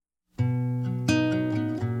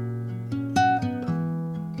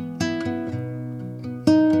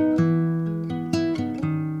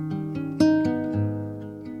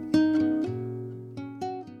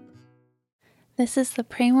This is the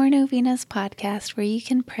Pray More Novenas podcast where you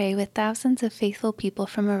can pray with thousands of faithful people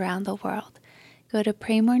from around the world. Go to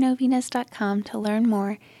praymorenovenas.com to learn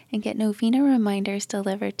more and get novena reminders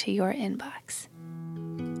delivered to your inbox.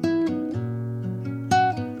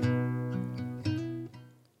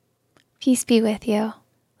 Peace be with you.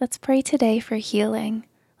 Let's pray today for healing.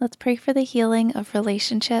 Let's pray for the healing of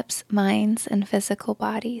relationships, minds, and physical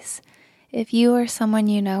bodies. If you or someone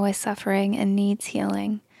you know is suffering and needs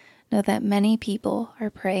healing, know that many people are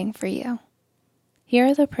praying for you. Here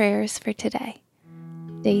are the prayers for today,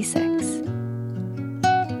 Day 6.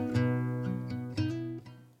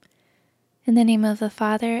 In the name of the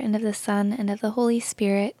Father, and of the Son, and of the Holy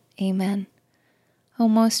Spirit, Amen. O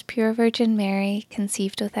most pure Virgin Mary,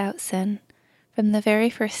 conceived without sin, from the very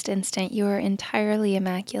first instant you are entirely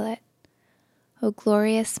immaculate. O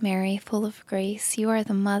glorious Mary, full of grace, you are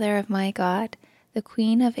the Mother of my God, the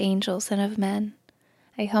Queen of angels and of men.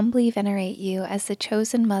 I humbly venerate you as the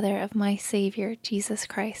chosen mother of my Savior, Jesus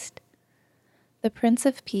Christ. The Prince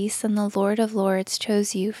of Peace and the Lord of Lords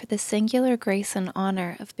chose you for the singular grace and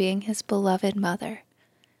honor of being his beloved mother.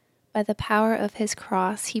 By the power of his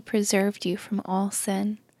cross, he preserved you from all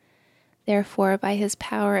sin. Therefore, by his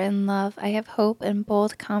power and love, I have hope and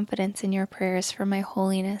bold confidence in your prayers for my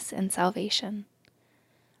holiness and salvation.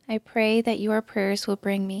 I pray that your prayers will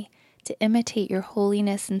bring me to imitate your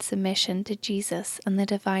holiness and submission to Jesus and the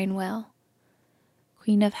divine will.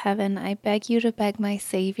 Queen of Heaven, I beg you to beg my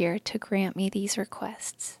Savior to grant me these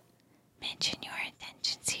requests. Mention your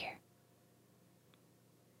intentions here.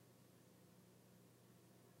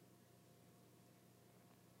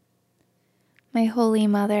 My Holy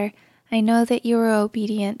Mother, I know that you are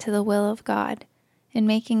obedient to the will of God. In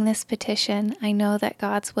making this petition, I know that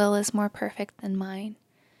God's will is more perfect than mine.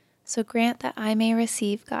 So grant that I may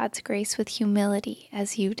receive God's grace with humility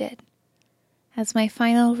as you did. As my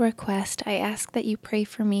final request, I ask that you pray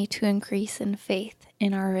for me to increase in faith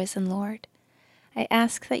in our risen Lord. I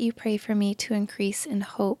ask that you pray for me to increase in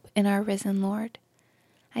hope in our risen Lord.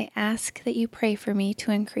 I ask that you pray for me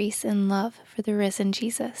to increase in love for the risen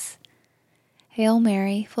Jesus. Hail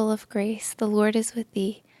Mary, full of grace, the Lord is with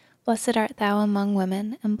thee. Blessed art thou among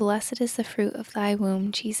women, and blessed is the fruit of thy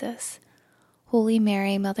womb, Jesus. Holy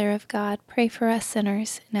Mary, Mother of God, pray for us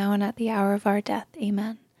sinners, now and at the hour of our death.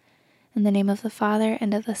 Amen. In the name of the Father,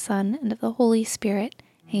 and of the Son, and of the Holy Spirit.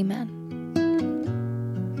 Amen.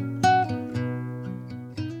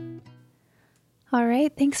 All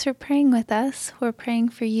right, thanks for praying with us. We're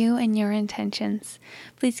praying for you and your intentions.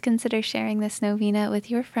 Please consider sharing this novena with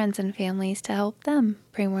your friends and families to help them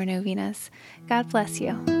pray more novenas. God bless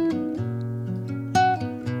you.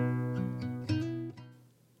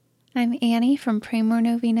 I'm Annie from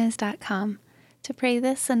PrayMoreNovenas.com. To pray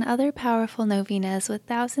this and other powerful novenas with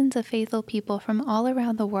thousands of faithful people from all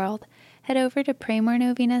around the world, head over to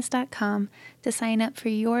PrayMoreNovenas.com to sign up for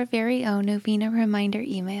your very own novena reminder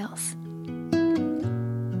emails.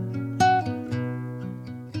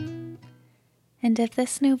 And if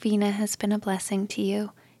this novena has been a blessing to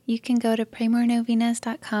you, you can go to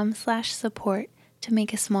PrayMoreNovenas.com/support to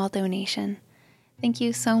make a small donation. Thank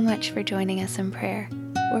you so much for joining us in prayer.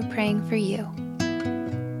 We're praying for you.